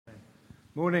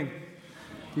Morning.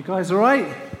 You guys all right?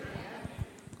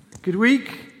 Good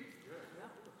week?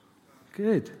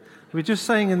 Good. We were just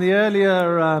saying in the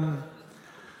earlier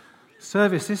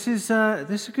service, this is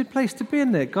a good place to be,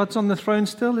 isn't it? God's on the throne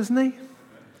still, isn't he?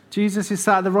 Jesus is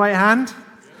sat at the right hand.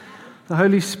 The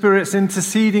Holy Spirit's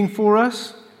interceding for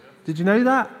us. Did you know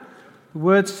that? The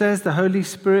word says the Holy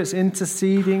Spirit's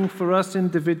interceding for us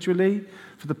individually,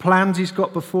 for the plans he's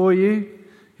got before you.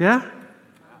 Yeah?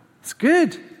 It's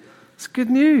good. It's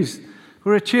good news.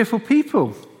 We're a cheerful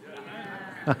people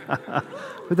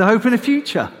with the hope in the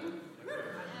future.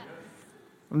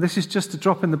 And this is just a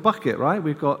drop in the bucket, right?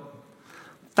 We've got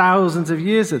thousands of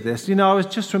years of this. You know, I was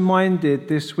just reminded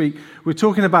this week, we're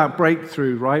talking about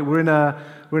breakthrough, right? We're in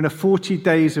a 40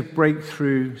 days of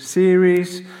breakthrough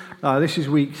series. This is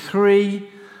week 3.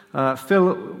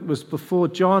 Phil was before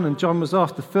John, and John was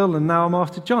after Phil, and now I'm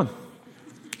after John.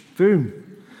 Boom.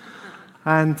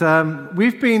 And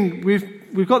we've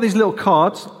got these little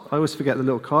cards. I always forget the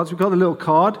little cards. We've got the little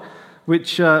card,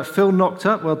 which Phil knocked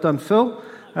up. Well done, Phil.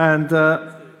 And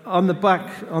on the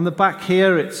back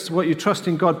here, it's what you're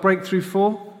trusting God breakthrough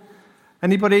for.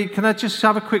 Anybody? Can I just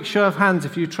have a quick show of hands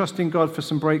if you're trusting God for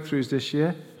some breakthroughs this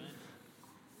year?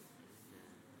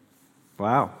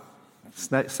 Wow.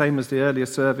 Same as the earlier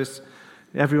service.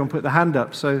 Everyone put their hand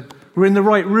up. So we're in the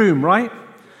right room, right?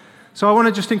 So I want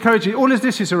to just encourage you, all of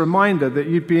this is a reminder that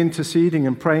you'd be interceding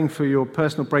and praying for your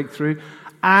personal breakthrough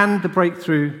and the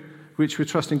breakthrough which we're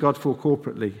trusting God for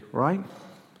corporately, right?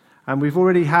 And we've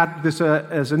already had this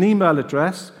as an email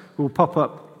address, will pop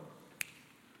up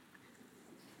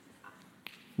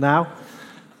now.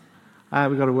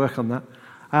 We've got to work on that.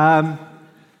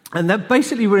 And that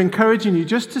basically we're encouraging you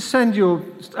just to send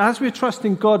as we're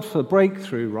trusting God for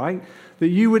breakthrough, right? That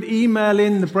you would email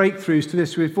in the breakthroughs to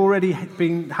this. We've already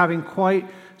been having quite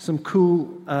some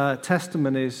cool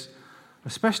testimonies,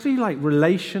 especially like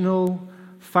relational,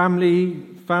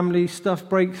 family stuff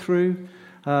breakthrough.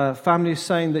 Families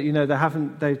saying that, you know,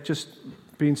 they've just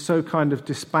been so kind of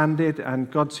disbanded,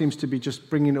 and God seems to be just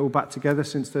bringing it all back together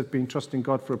since they've been trusting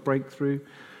God for a breakthrough.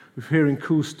 We're hearing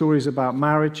cool stories about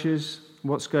marriages,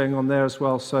 what's going on there as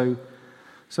well. So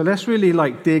let's really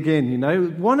dig in, you know.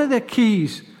 One of the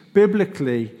keys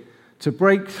biblically to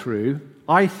breakthrough,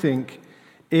 I think,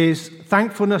 is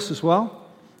thankfulness as well.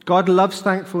 God loves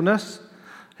thankfulness.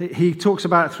 He talks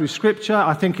about it through Scripture.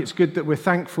 I think it's good that we're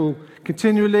thankful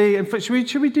continually. In fact,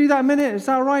 should we do that a minute? Is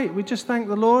that all right? We just thank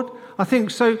the Lord? I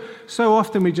think so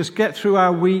often we just get through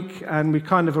our week and we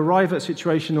kind of arrive at a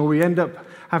situation, or we end up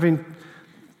having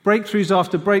breakthroughs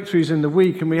after breakthroughs in the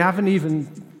week, and we haven't even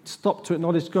stopped to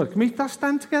acknowledge God. Can we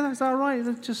stand together? Is that all right?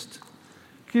 Let's just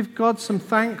give God some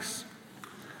thanks.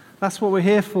 That's what we're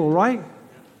here for, right?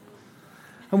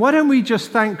 And why don't we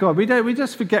just thank God? We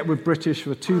just forget we're British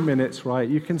for 2 minutes, right?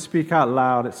 You can speak out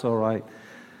loud, it's all right.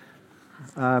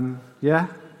 Yeah?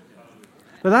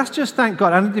 But that's just thank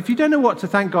God. And if you don't know what to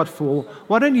thank God for,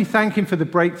 why don't you thank him for the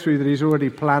breakthrough that he's already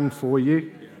planned for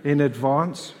you in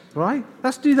advance, right?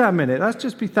 Let's do that a minute. Let's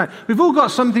just be thankful. We've all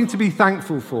got something to be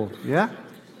thankful for, yeah?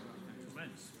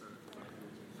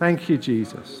 Thank you,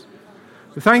 Jesus.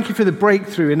 We thank you for the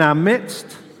breakthrough in our midst.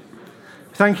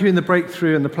 We thank you in the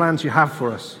breakthrough and the plans you have for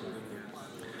us.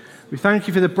 We thank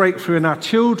you for the breakthrough in our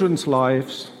children's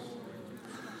lives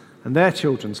and their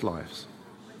children's lives.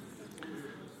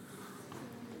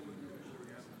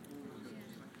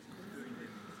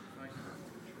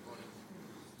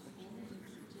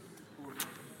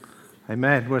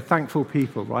 Amen. We're a thankful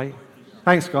people, right?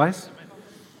 Thanks, guys.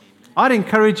 I'd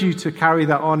encourage you to carry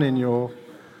that on in your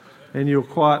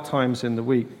quiet times in the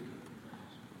week.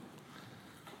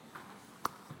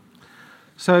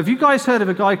 So have you guys heard of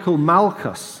a guy called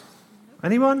Malchus?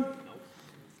 Anyone?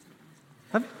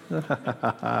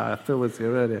 Phil was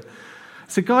here earlier.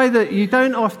 It's a guy that you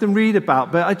don't often read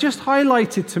about, but I just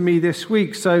highlighted to me this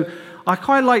week. So I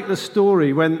quite like the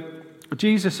story when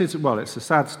Jesus is, well, it's a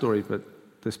sad story, but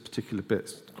this particular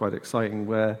bit's quite exciting,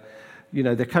 where, you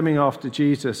know, they're coming after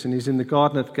Jesus, and he's in the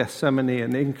Garden of Gethsemane,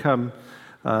 and in come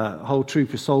a whole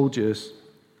troop of soldiers,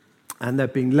 and they're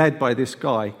being led by this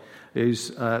guy who's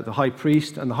the high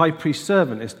priest, and the high priest's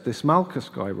servant is this Malchus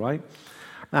guy, right?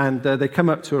 And they come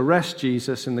up to arrest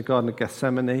Jesus in the Garden of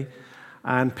Gethsemane,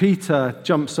 and Peter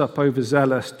jumps up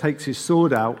overzealous, takes his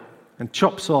sword out, and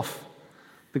chops off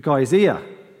the guy's ear,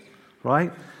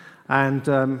 right?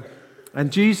 And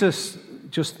Jesus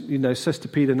just, you know, says to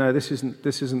Peter, no, this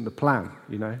isn't the plan,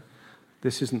 you know.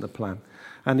 This isn't the plan.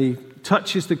 And he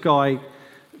touches the guy.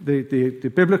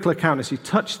 The biblical account is he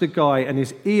touched the guy and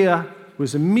his ear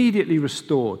was immediately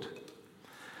restored.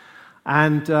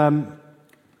 And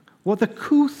what the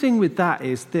cool thing with that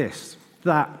is this,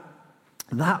 that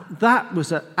That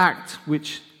was an act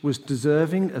which was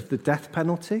deserving of the death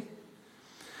penalty.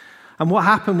 And what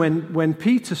happened when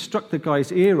Peter struck the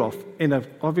guy's ear off,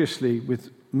 obviously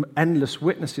with endless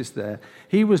witnesses there,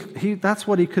 that's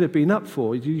what he could have been up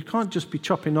for. You can't just be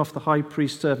chopping off the high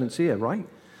priest's servant's ear, right?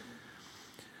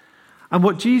 And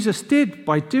what Jesus did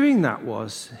by doing that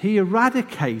was he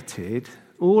eradicated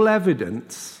all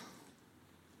evidence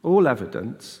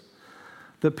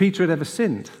that Peter had ever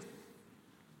sinned.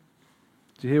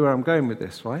 Do you hear where I'm going with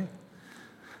this, right?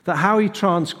 That how he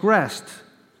transgressed,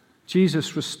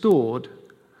 Jesus restored.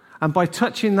 And by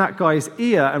touching that guy's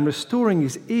ear and restoring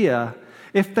his ear,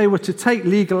 if they were to take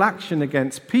legal action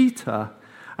against Peter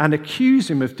and accuse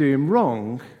him of doing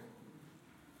wrong,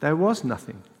 there was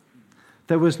nothing.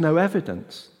 There was no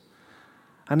evidence.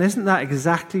 And isn't that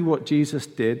exactly what Jesus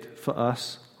did for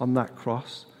us on that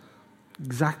cross?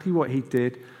 Exactly what he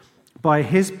did. By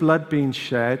his blood being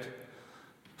shed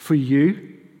for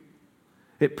you,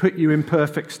 it put you in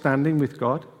perfect standing with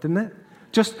God, didn't it?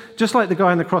 Just like the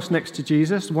guy on the cross next to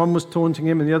Jesus, one was taunting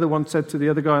him and the other one said to the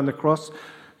other guy on the cross,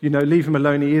 leave him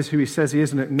alone, he is who he says he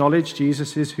is, and acknowledge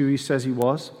Jesus is who he says he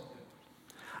was.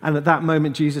 And at that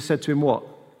moment, Jesus said to him what?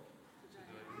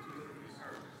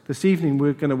 This evening,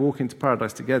 we're going to walk into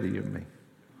paradise together, you and me.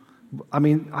 I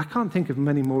mean, I can't think of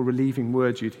many more relieving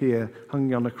words you'd hear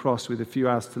hung on a cross with a few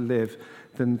hours to live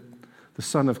than the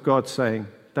Son of God saying,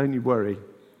 don't you worry,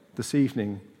 this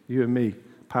evening, you and me,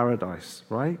 paradise,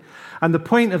 right? And the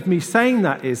point of me saying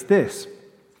that is this,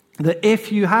 that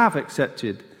if you have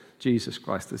accepted Jesus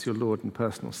Christ as your Lord and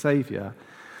personal Savior,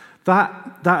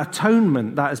 that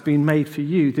atonement that has been made for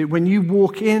you, that when you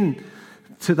walk in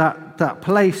to that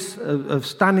place of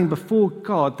standing before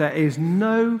God, there is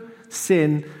no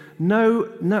sin,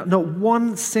 not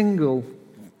one single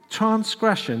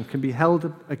transgression can be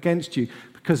held against you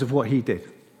because of what he did.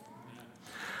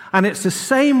 And it's the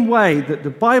same way that the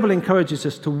Bible encourages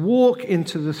us to walk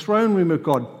into the throne room of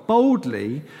God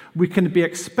boldly. We can be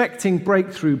expecting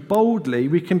breakthrough boldly.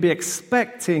 We can be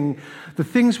expecting the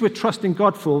things we're trusting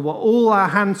God for, we're all our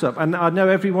hands up. And I know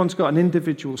everyone's got an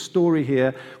individual story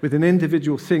here with an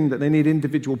individual thing that they need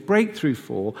individual breakthrough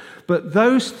for. But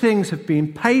those things have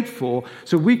been paid for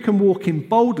so we can walk in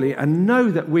boldly and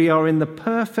know that we are in the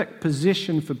perfect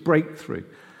position for breakthrough.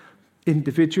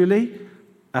 Individually,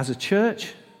 as a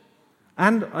church,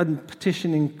 and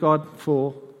petitioning God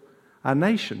for our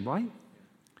nation, right?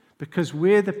 Because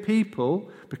we're the people,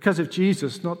 because of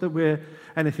Jesus, not that we're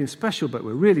anything special, but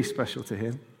we're really special to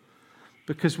him,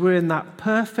 because we're in that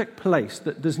perfect place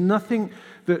that there's nothing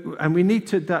and we need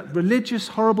to, that religious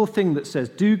horrible thing that says,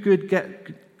 do good,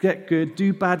 get good,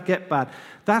 do bad, get bad.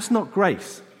 That's not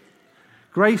grace.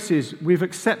 Grace is we've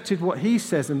accepted what he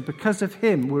says, and because of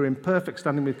him, we're in perfect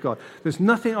standing with God. There's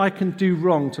nothing I can do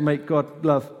wrong to make God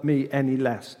love me any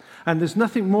less. And there's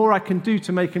nothing more I can do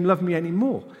to make him love me any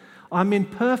more. I'm in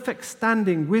perfect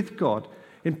standing with God,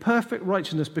 in perfect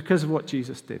righteousness because of what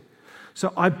Jesus did.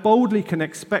 So I boldly can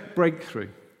expect breakthrough.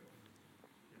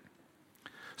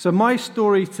 So my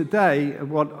story today,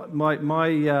 what my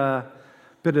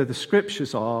bit of the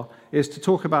scriptures is to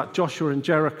talk about Joshua and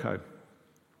Jericho.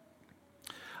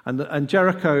 And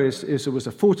Jericho was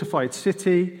a fortified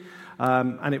city,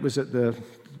 and it was at the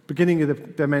beginning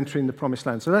of them entering the promised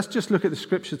land. So let's just look at the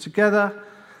scripture together,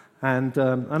 and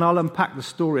I'll unpack the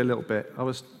story a little bit. I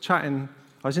was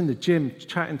in the gym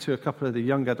chatting to a couple of the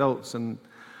young adults, and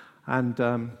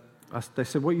they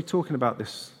said, "What are you talking about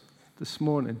this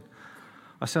morning?"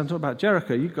 I said, "I'm talking about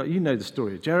Jericho. You know the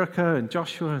story of Jericho and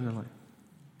Joshua," and they're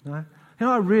like,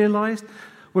 "No." I realized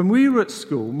when we were at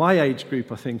school, my age group,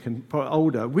 I think, and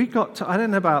older, we got I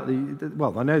don't know about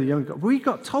I know the younger, we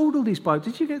got told all these Bibles.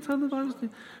 Did you get told the Bibles?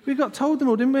 We got told them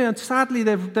all, didn't we? And sadly,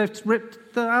 they've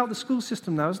ripped out the school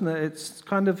system now, isn't it? It's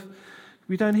kind of,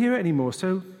 we don't hear it anymore.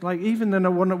 So, even though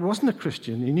no one wasn't a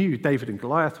Christian, you knew who David and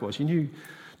Goliath was. You knew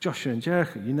Joshua and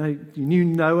Jericho. You knew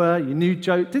Noah. You knew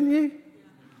Job, didn't you?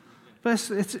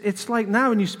 But it's like now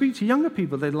when you speak to younger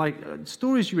people, they're like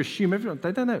stories you assume everyone,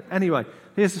 they don't know. Anyway,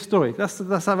 here's the story. Let's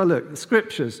have a look. The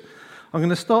scriptures. I'm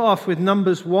going to start off with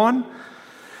Numbers 1.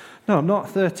 No, I'm not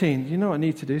 13. You know what I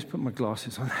need to do is put my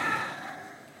glasses on.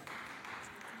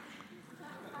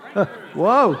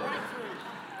 Whoa.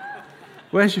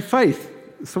 Where's your faith?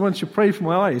 Someone should pray for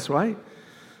my eyes, right?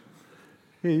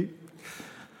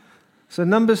 So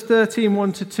Numbers 13,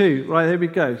 1-2. Right, here we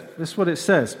go. This is what it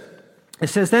says. It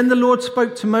says, "Then the Lord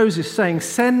spoke to Moses, saying,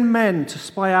 'Send men to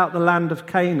spy out the land of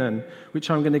Canaan,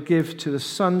 which I'm going to give to the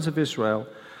sons of Israel.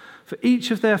 For each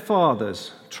of their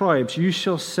fathers' tribes you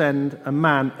shall send a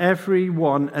man, every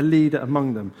one a leader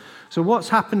among them.'" So what's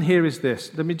happened here is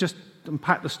this. Let me just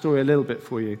unpack the story a little bit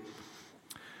for you.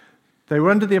 They were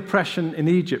under the oppression in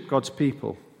Egypt, God's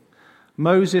people.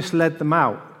 Moses led them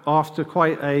out. After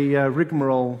quite a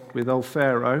rigmarole with old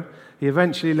Pharaoh, he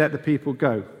eventually let the people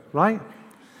go, right?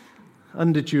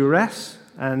 Under duress.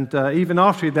 And even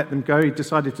after he let them go, he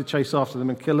decided to chase after them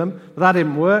and kill them. But that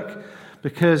didn't work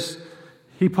because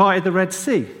he parted the Red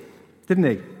Sea, didn't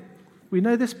he? We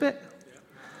know this bit?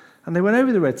 And they went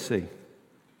over the Red Sea.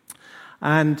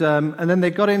 And then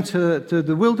they got into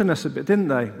the wilderness a bit, didn't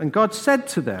they? And God said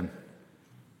to them,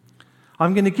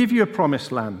 I'm going to give you a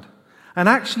promised land. And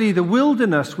actually, the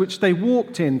wilderness which they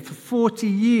walked in for 40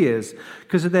 years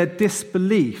because of their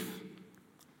disbelief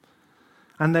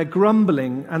and their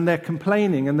grumbling and their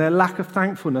complaining and their lack of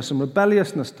thankfulness and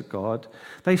rebelliousness to God,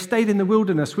 they stayed in the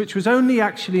wilderness, which was only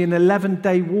actually an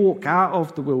 11-day walk out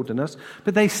of the wilderness,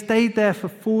 but they stayed there for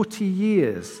 40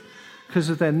 years because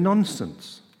of their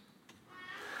nonsense.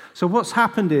 So what's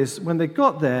happened is, when they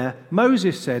got there,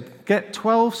 Moses said, get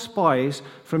 12 spies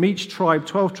from each tribe,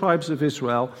 12 tribes of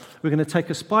Israel. We're going to take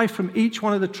a spy from each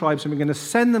one of the tribes, and we're going to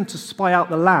send them to spy out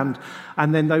the land.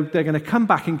 And then they're going to come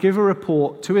back and give a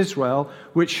report to Israel,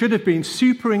 which should have been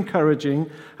super encouraging,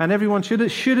 and everyone should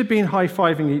have been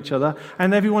high-fiving each other,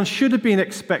 and everyone should have been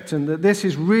expectant that this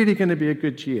is really going to be a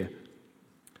good year.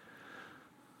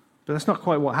 But that's not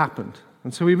quite what happened.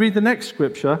 And so we read the next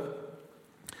scripture.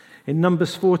 In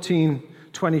Numbers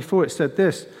 14:24, it said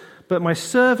this, but my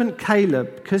servant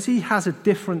Caleb, because he has a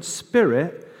different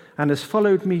spirit and has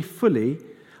followed me fully,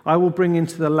 I will bring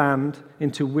into the land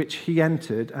into which he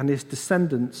entered, and his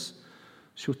descendants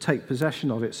shall take possession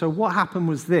of it. So what happened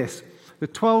was this. The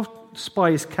 12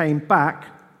 spies came back,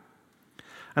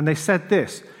 and they said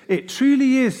this, it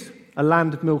truly is a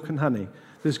land of milk and honey.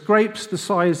 There's grapes the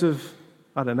size of,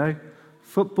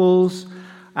 footballs,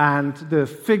 and the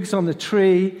figs on the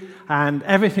tree, and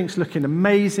everything's looking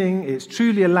amazing. It's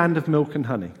truly a land of milk and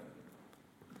honey.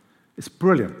 It's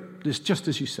brilliant. It's just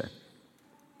as you said.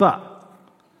 But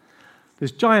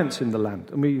there's giants in the land,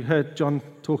 and we heard John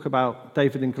talk about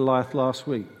David and Goliath last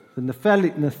week. The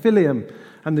Nephilim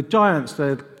and the giants,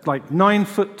 they're like 9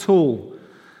 foot tall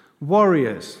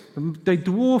warriors. They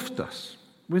dwarfed us.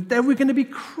 We're going to be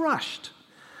crushed.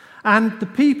 And the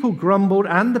people grumbled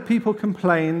and the people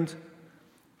complained.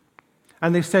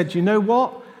 And they said, you know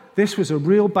what? This was a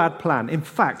real bad plan. In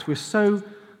fact, we're so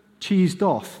cheesed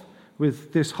off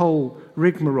with this whole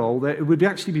rigmarole that it would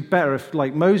actually be better if,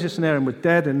 like, Moses and Aaron were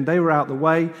dead and they were out the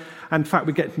way. And in fact,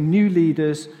 we get new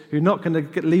leaders who are not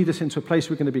going to lead us into a place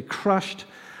we're going to be crushed.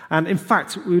 And in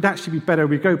fact, it would actually be better if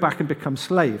we go back and become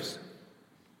slaves.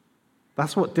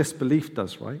 That's what disbelief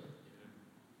does, right?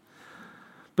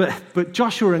 But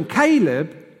Joshua and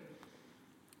Caleb,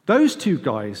 those two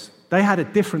guys, they had a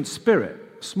different spirit.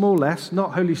 Small s,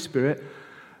 not Holy Spirit,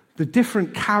 the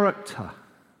different character.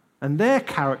 And their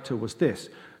character was this.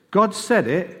 God said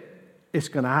it, it's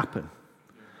going to happen.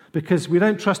 Because we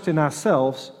don't trust in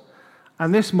ourselves,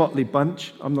 and this motley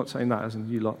bunch, I'm not saying that as in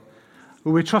you lot, but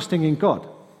we're trusting in God.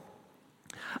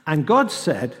 And God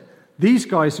said, these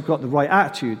guys have got the right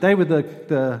attitude. They were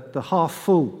the half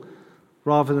full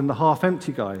rather than the half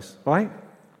empty guys, right?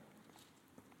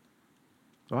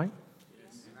 Right?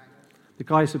 The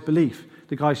guys of belief,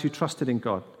 the guys who trusted in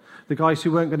God, the guys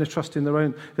who weren't going to trust in their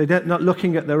own, they're not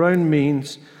looking at their own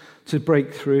means to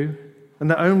break through and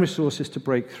their own resources to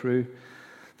break through.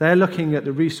 They're looking at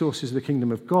the resources of the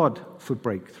kingdom of God for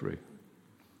breakthrough.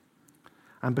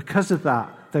 And because of that,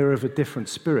 they were of a different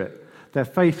spirit. Their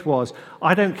faith was,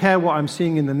 I don't care what I'm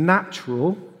seeing in the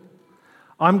natural,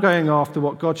 I'm going after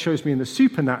what God shows me in the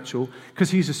supernatural because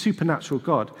he's a supernatural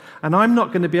God. And I'm not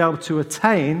going to be able to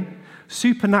attain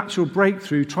supernatural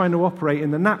breakthrough trying to operate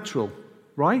in the natural,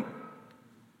 right?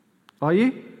 Are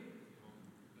you?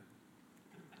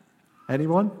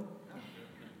 Anyone?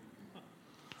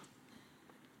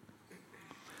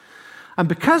 And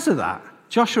because of that,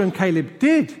 Joshua and Caleb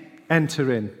did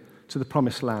enter in to the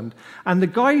promised land. And the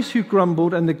guys who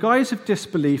grumbled and the guys of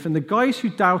disbelief and the guys who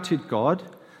doubted God,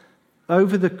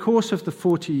 over the course of the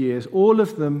 40 years, all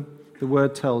of them, the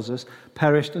word tells us,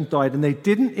 perished and died. And they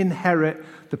didn't inherit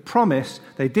the promise.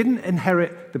 They didn't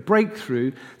inherit the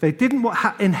breakthrough. They didn't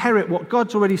inherit what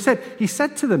God's already said. He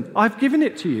said to them, I've given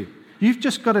it to you. You've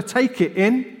just got to take it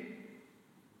in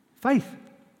faith.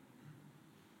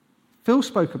 Phil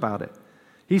spoke about it.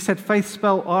 He said faith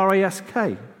spelled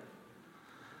R-A-S-K.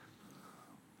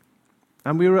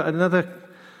 And we were at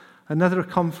another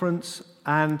conference,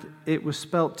 and it was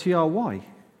spelled T-R-Y.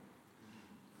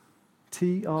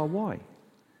 T-R-Y.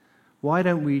 Why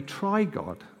don't we try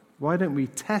God? Why don't we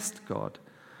test God?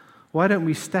 Why don't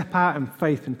we step out in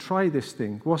faith and try this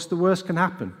thing? What's the worst can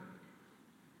happen?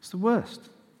 It's the worst.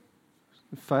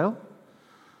 Fail.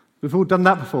 We've all done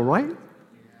that before, right?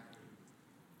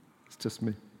 It's just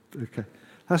me. Okay.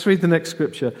 Let's read the next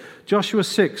scripture. Joshua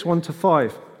 6,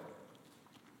 1-5.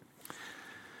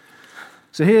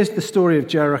 So here's the story of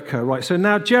Jericho, right? So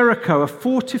now Jericho, a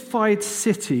fortified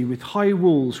city with high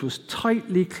walls, was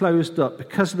tightly closed up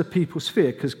because of the people's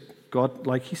fear, because God,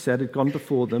 like he said, had gone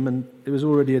before them, and it was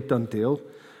already a done deal,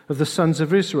 of the sons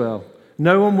of Israel.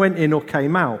 No one went in or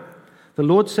came out. The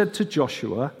Lord said to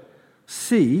Joshua,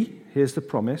 "See," here's the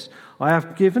promise, "I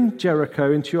have given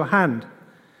Jericho into your hand,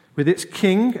 with its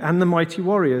king and the mighty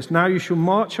warriors. Now you shall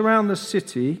march around the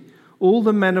city, all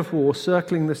the men of war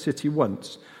circling the city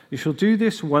once. You shall do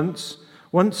this once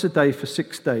a day for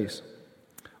 6 days.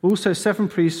 Also 7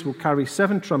 priests will carry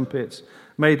 7 trumpets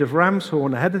made of ram's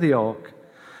horn ahead of the ark.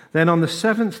 Then on the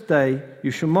 7th day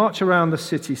you shall march around the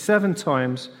city 7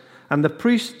 times, and the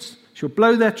priests shall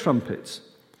blow their trumpets.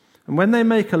 And when they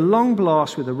make a long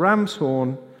blast with a ram's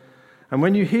horn, and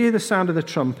when you hear the sound of the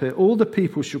trumpet, all the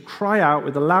people shall cry out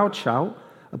with a loud shout,"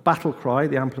 a battle cry,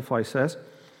 the Amplified says,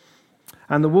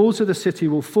 "and the walls of the city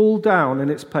will fall down in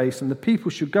its place, and the people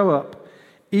shall go up,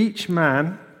 each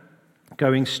man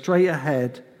going straight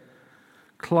ahead,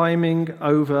 climbing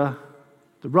over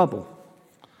the rubble."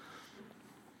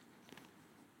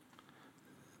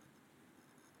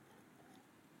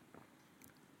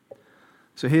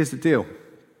 So here's the deal.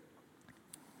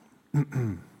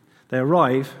 They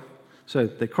arrive, so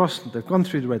they've gone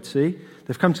through the Red Sea,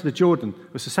 they've come to the Jordan.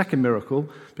 It was the second miracle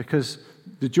because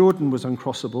the Jordan was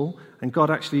uncrossable, and God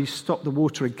actually stopped the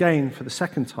water again for the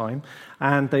second time,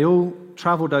 and they all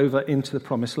traveled over into the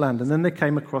Promised Land. And then they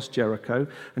came across Jericho,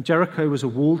 and Jericho was a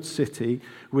walled city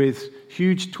with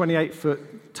huge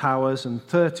 28-foot towers and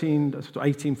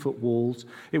 18-foot walls.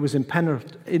 It was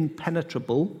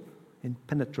impenetrable.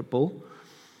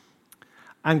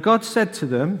 And God said to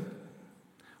them,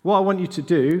 "What I want you to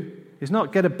do is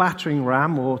not get a battering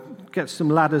ram or get some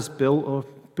ladders built or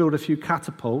build a few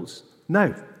catapults.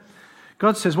 No.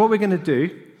 God says what we're going to do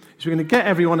is we're going to get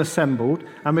everyone assembled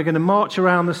and we're going to march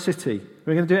around the city.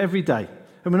 We're going to do it every day.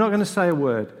 And we're not going to say a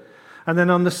word. And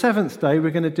then on the 7th day,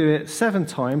 we're going to do it 7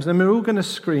 times. And we're all going to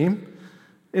scream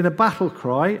in a battle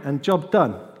cry and job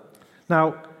done."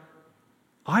 Now,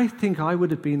 I think I would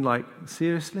have been like,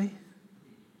 seriously?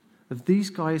 Have these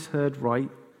guys heard right?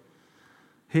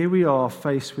 Here we are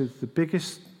faced with the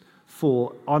biggest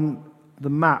fort on the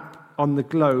map, on the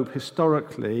globe,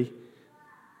 historically,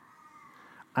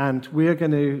 and we are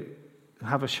going to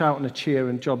have a shout and a cheer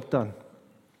and job done.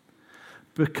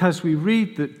 Because we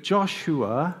read that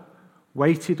Joshua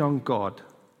waited on God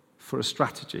for a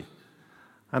strategy.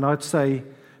 And I'd say,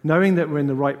 knowing that we're in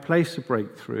the right place for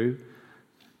breakthrough,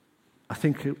 I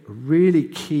think a really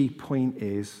key point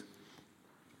is,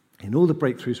 in all the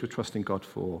breakthroughs we're trusting God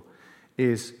for,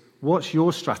 is what's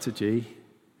your strategy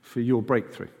for your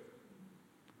breakthrough?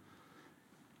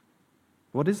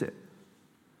 What is it?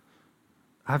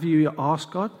 Have you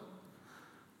asked God?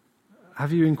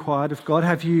 Have you inquired of God?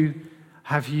 Have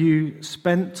you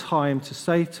spent time to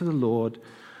say to the Lord,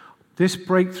 this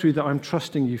breakthrough that I'm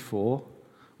trusting you for,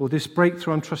 or this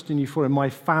breakthrough I'm trusting you for in my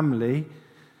family,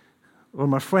 or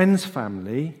my friend's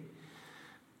family,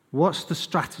 what's the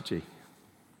strategy?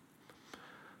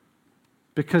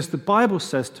 Because the Bible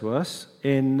says to us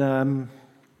in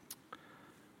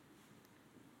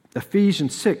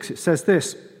Ephesians 6, it says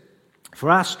this, "For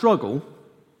our struggle,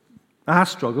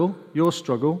 your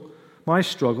struggle, my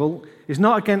struggle, is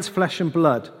not against flesh and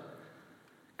blood,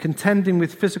 contending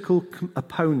with physical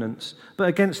opponents, but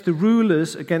against the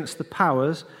rulers, against the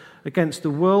powers, against the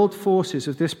world forces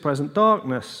of this present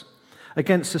darkness,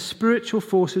 against the spiritual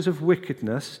forces of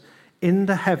wickedness in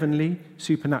the heavenly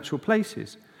supernatural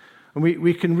places." And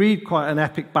we can read quite an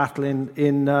epic battle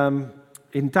in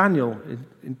Daniel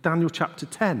chapter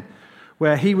 10,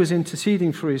 where he was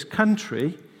interceding for his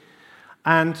country,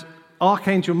 and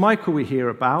Archangel Michael we hear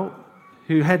about,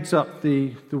 who heads up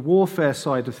the warfare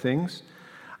side of things,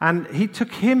 and he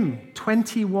took him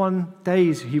 21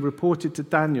 days, he reported to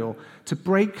Daniel, to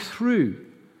break through,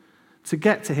 to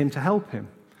get to him, to help him.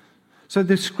 So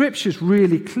the scripture's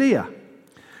really clear.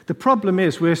 The problem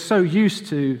is we're so used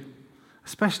to,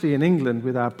 especially in England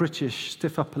with our British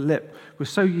stiff upper lip, we're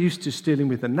so used to dealing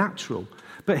with the natural.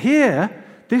 But here,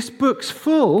 this book's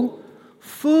full,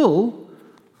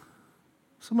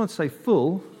 someone say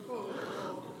full,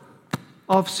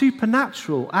 of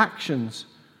supernatural actions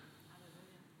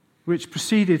which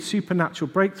preceded supernatural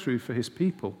breakthrough for his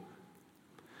people.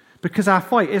 Because our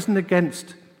fight isn't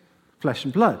against flesh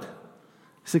and blood.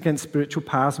 It's against spiritual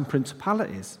powers and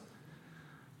principalities.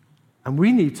 And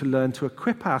we need to learn to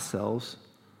equip ourselves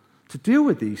to deal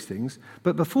with these things.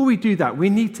 But before we do that, we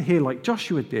need to hear, like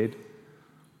Joshua did,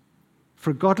 for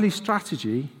a godly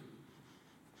strategy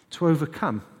to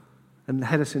overcome and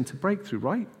head us into breakthrough,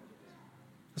 right?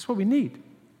 That's what we need.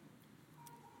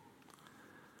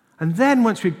 And then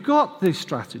once we've got this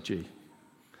strategy,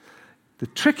 the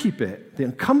tricky bit, the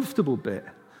uncomfortable bit,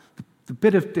 the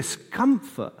bit of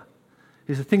discomfort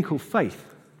is a thing called faith.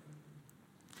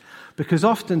 Because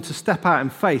often to step out in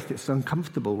faith, it's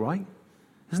uncomfortable, right?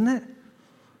 Isn't it?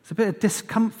 It's a bit of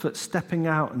discomfort stepping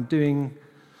out and doing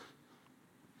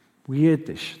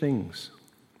weirdish things.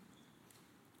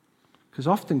 Because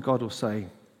often God will say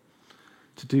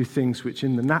to do things which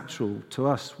in the natural to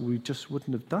us we just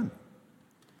wouldn't have done.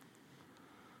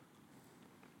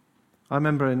 I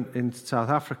remember in South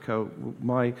Africa,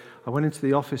 I went into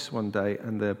the office one day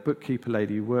and the bookkeeper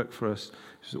lady who worked for us,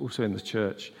 who's also in the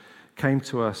church, came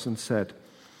to us and said,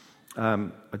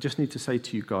 I just need to say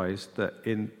to you guys that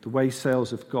in the way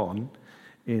sales have gone,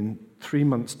 in 3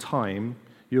 months' time,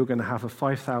 you're going to have a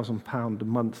 £5,000 a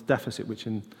month deficit, which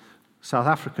in South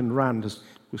African rand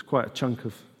was quite a chunk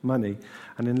of money.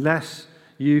 And unless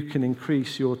you can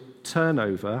increase your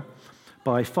turnover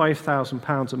by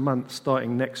 £5,000 a month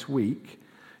starting next week,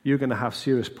 you're going to have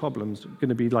serious problems. You're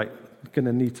going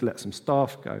to need to let some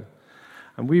staff go.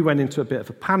 And we went into a bit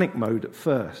of a panic mode at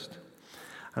first.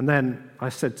 And then I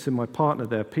said to my partner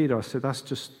there, Peter, I said,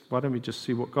 why don't we just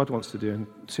see what God wants to do? And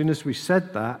as soon as we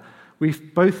said that, we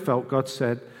both felt God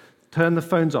said, turn the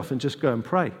phones off and just go and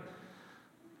pray.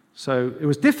 So it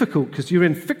was difficult because you're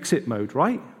in fix-it mode,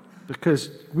 right? Because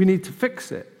we need to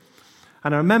fix it.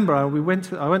 And I remember I went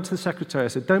to the secretary, I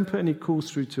said, don't put any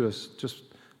calls through to us just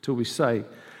till we say.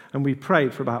 And we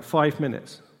prayed for about 5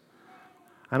 minutes.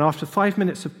 And after 5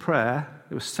 minutes of prayer,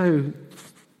 it was so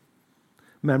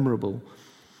memorable.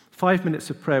 5 minutes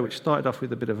of prayer, which started off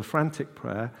with a bit of a frantic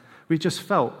prayer, we just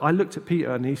felt, I looked at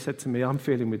Peter and he said to me, I'm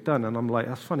feeling we're done. And I'm like,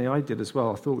 that's funny, I did as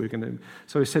well. I thought we were going to.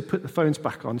 So he said, put the phones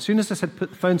back on. As soon as I said, put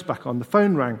the phones back on, the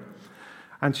phone rang.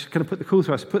 And she's going to put the call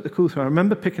through. I said, put the call through. I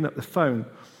remember picking up the phone.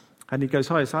 And he goes,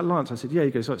 hi, is that Lance? I said, yeah.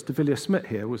 He goes, oh, it's De Villiers Smith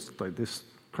here. It was like this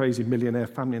crazy millionaire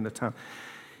family in the town.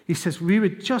 He says, we were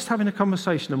just having a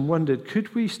conversation and wondered,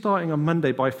 could we, starting on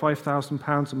Monday, buy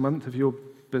 £5,000 a month of your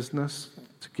business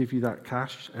to give you that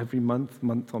cash every month,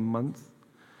 month on month?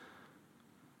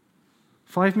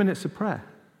 5 minutes of prayer.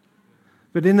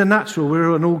 But in the natural,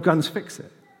 we're an all guns fix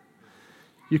it.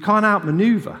 You can't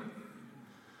outmaneuver.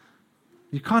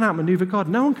 You can't outmaneuver God.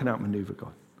 No one can outmaneuver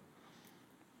God.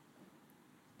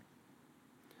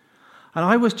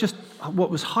 And what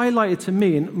was highlighted to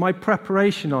me in my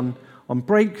preparation on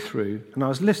breakthrough, and I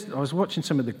was watching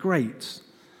some of the greats,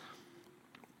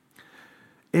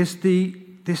 is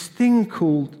this thing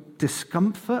called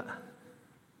discomfort.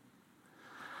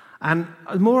 And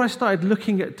the more I started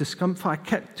looking at discomfort, I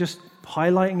kept just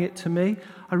highlighting it to me.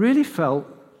 I really felt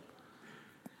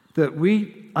that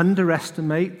we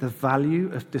underestimate the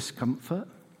value of discomfort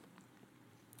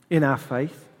in our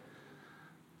faith.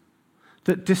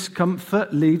 That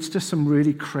discomfort leads to some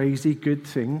really crazy good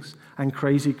things and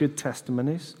crazy good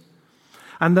testimonies.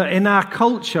 And that in our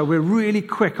culture, we're really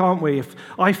quick, aren't we? If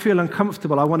I feel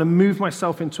uncomfortable, I want to move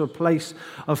myself into a place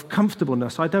of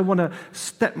comfortableness. I don't want to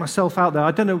step myself out there.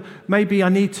 I don't know, maybe I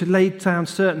need to lay down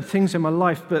certain things in my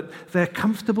life, but they're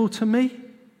comfortable to me.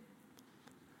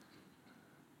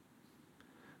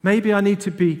 Maybe I need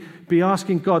to be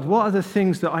asking God, what are the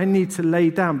things that I need to lay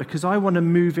down because I want to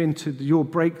move into your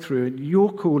breakthrough and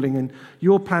your calling and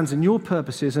your plans and your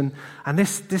purposes. And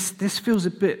this feels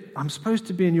a bit, I'm supposed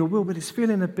to be in your will, but it's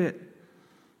feeling a bit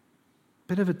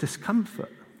of a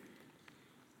discomfort.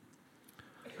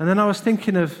 And then I was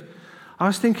thinking of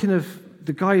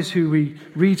the guys who we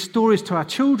read stories to our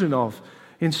children of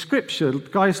in Scripture,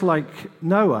 guys like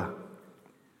Noah.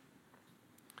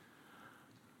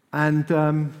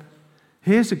 And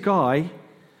here's a guy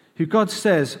who God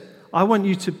says, I want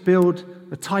you to build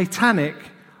a Titanic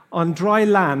on dry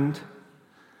land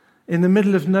in the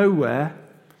middle of nowhere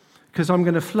because I'm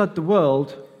going to flood the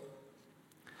world.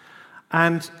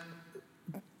 And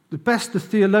the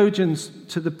theologians,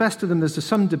 to the best of them, there's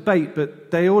some debate,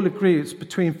 but they all agree it's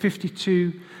between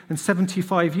 52 and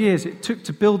 75 years it took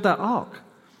to build that ark.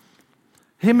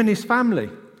 Him and his family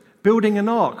building an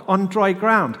ark on dry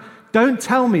ground. Don't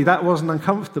tell me that wasn't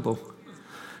uncomfortable.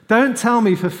 Don't tell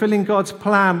me fulfilling God's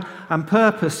plan and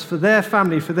purpose for their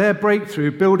family, for their breakthrough,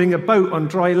 building a boat on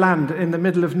dry land in the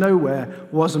middle of nowhere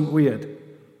wasn't weird.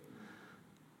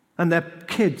 And their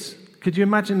kids, could you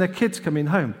imagine their kids coming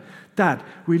home? Dad,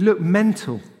 we look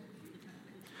mental.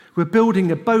 We're building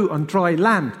a boat on dry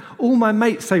land. All my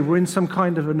mates say we're in some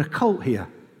kind of an occult here.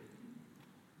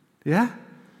 Yeah?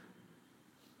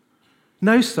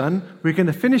 No, son, we're going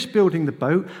to finish building the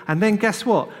boat, and then guess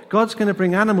what? God's going to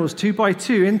bring animals 2 by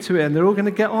 2 into it, and they're all going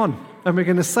to get on, and we're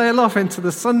going to sail off into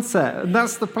the sunset, and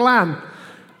that's the plan.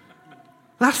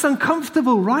 That's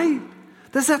uncomfortable, right?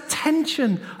 There's that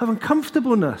tension of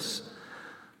uncomfortableness.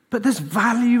 But there's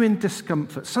value in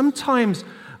discomfort. Sometimes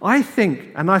I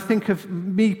think of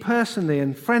me personally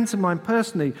and friends of mine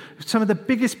personally, some of the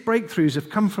biggest breakthroughs have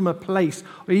come from a place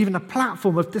or even a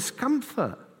platform of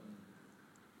discomfort.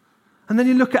 And then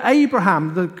you look at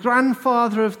Abraham, the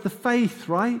grandfather of the faith,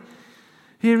 right?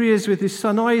 Here he is with his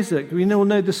son Isaac. We all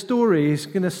know the story. He's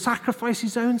going to sacrifice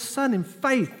his own son in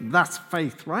faith. That's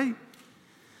faith, right?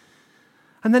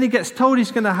 And then he gets told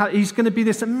he's going to be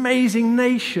this amazing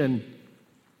nation.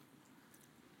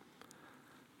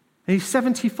 He's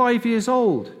 75 years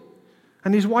old,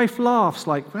 and his wife laughs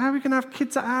like, how are we going to have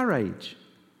kids at our age?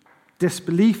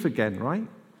 Disbelief again, right?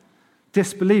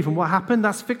 Disbelief. And what happened?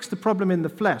 That's fixed the problem in the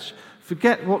flesh.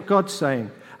 Forget what God's saying.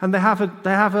 And they have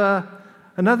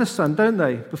another son, don't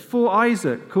they? Before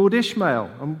Isaac, called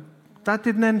Ishmael. And that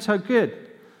didn't end so good.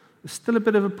 There's still a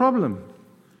bit of a problem.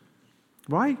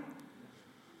 Right?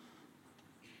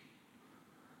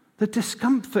 The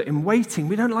discomfort in waiting.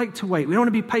 We don't like to wait. We don't want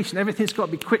to be patient. Everything's got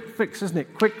to be quick fix, isn't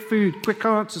it? Quick food, quick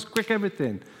answers, quick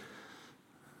everything.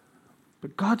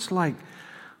 But God's like,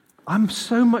 I'm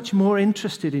so much more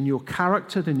interested in your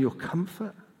character than your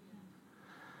comfort.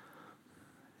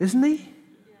 Isn't he? Yes.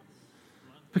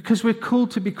 Because we're called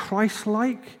to be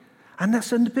Christ-like. And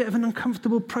that's a bit of an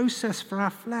uncomfortable process for our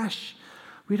flesh.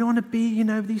 We don't want to be,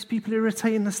 these people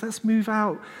irritating us. Let's move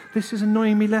out. This is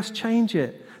annoying me. Let's change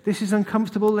it. This is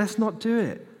uncomfortable, let's not do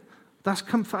it. Let's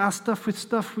comfort our stuff with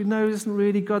stuff we know isn't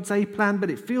really God's A plan, but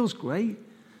it feels great.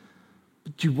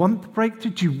 But do you want the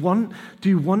breakthrough? Do you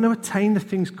want to attain the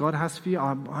things God has for you?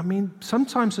 I mean,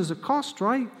 sometimes there's a cost,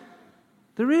 right?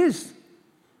 There is.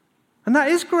 And that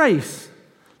is grace.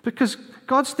 Because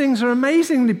God's things are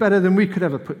amazingly better than we could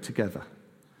ever put together.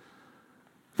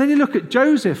 Then you look at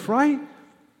Joseph, right?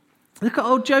 Look at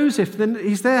old Joseph. Then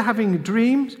he's there having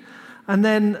dreams, and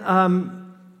then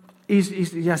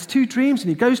he has 2 dreams, and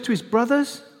he goes to his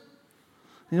brothers.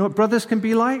 You know what brothers can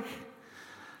be like?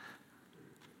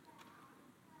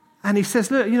 And he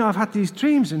says, look, I've had these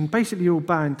dreams, and basically you're all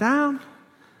bowing down.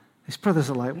 His brothers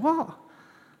are like, what?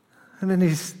 And then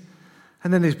his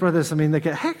brothers, they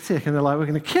get hectic, and they're like, we're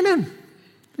going to kill him. Can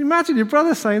you imagine your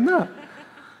brother saying that?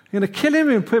 You're going to kill him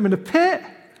and put him in a pit?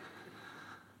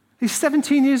 He's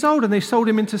 17 years old, and they sold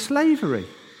him into slavery.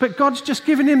 But God's just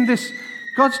given him this,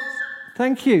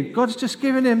 thank you. God's just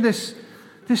given him this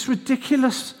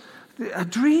ridiculous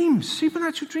dreams,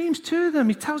 supernatural dreams, 2 of them.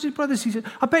 He tells his brothers,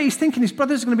 I bet he's thinking his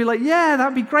brothers are going to be like, yeah,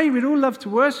 that'd be great. We'd all love to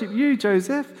worship you,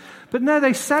 Joseph. But no,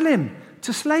 they sell him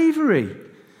to slavery.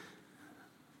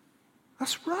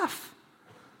 That's rough.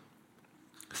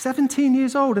 17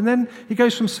 years old, and then he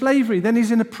goes from slavery, then he's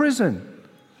in a prison.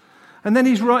 And then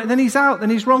he's out, then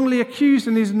he's wrongly accused,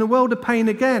 and he's in a world of pain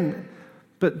again.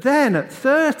 But then at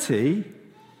 30,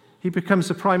 he becomes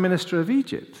the prime minister of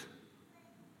Egypt.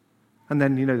 And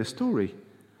then you know the story.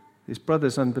 His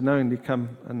brothers unbeknowingly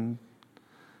come and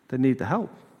they need the help.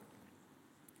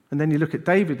 And then you look at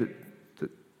David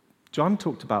that John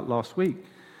talked about last week.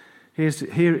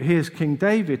 Here's King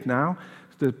David now.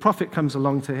 The prophet comes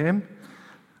along to him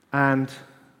and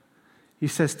he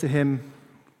says to him,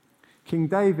 King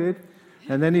David,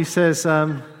 and then he says,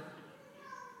 no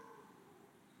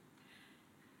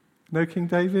King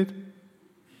David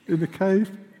in the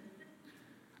cave?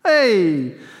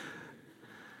 Hey!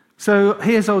 So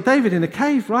here's old David in a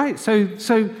cave, right? So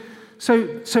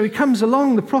he comes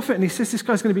along, the prophet, and he says this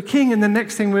guy's going to be king, and the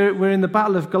next thing we're in the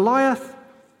battle of Goliath.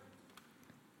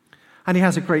 And he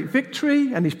has a great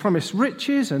victory, and he's promised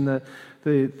riches and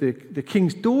the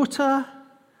king's daughter.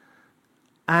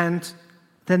 And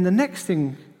then the next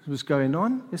thing was going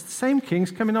on is the same king's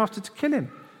coming after to kill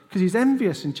him because he's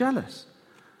envious and jealous.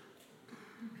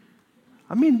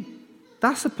 I mean,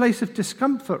 that's a place of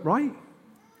discomfort, right?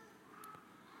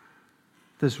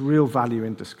 There's real value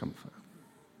in discomfort.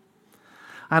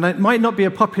 And it might not be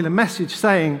a popular message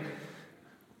saying,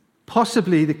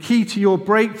 possibly the key to your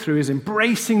breakthrough is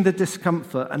embracing the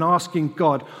discomfort and asking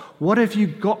God, what have you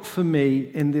got for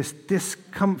me in this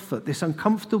discomfort, this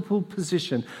uncomfortable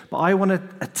position, but I want to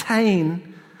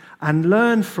attain and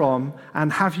learn from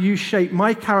and have you shape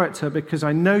my character because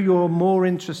I know you're more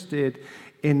interested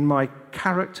in my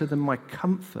character than my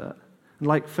comfort. And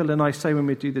like Phil and I say when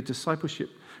we do the discipleship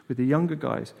with the younger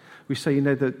guys, we say,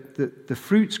 the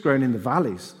fruit's grown in the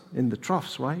valleys, in the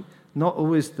troughs, right? Not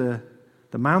always the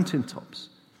mountaintops.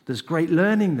 There's great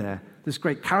learning there. There's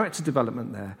great character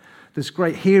development there. There's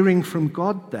great hearing from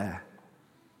God there.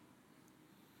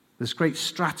 There's great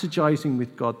strategizing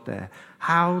with God there.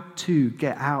 How to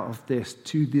get out of this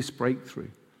to this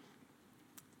breakthrough.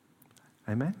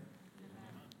 Amen?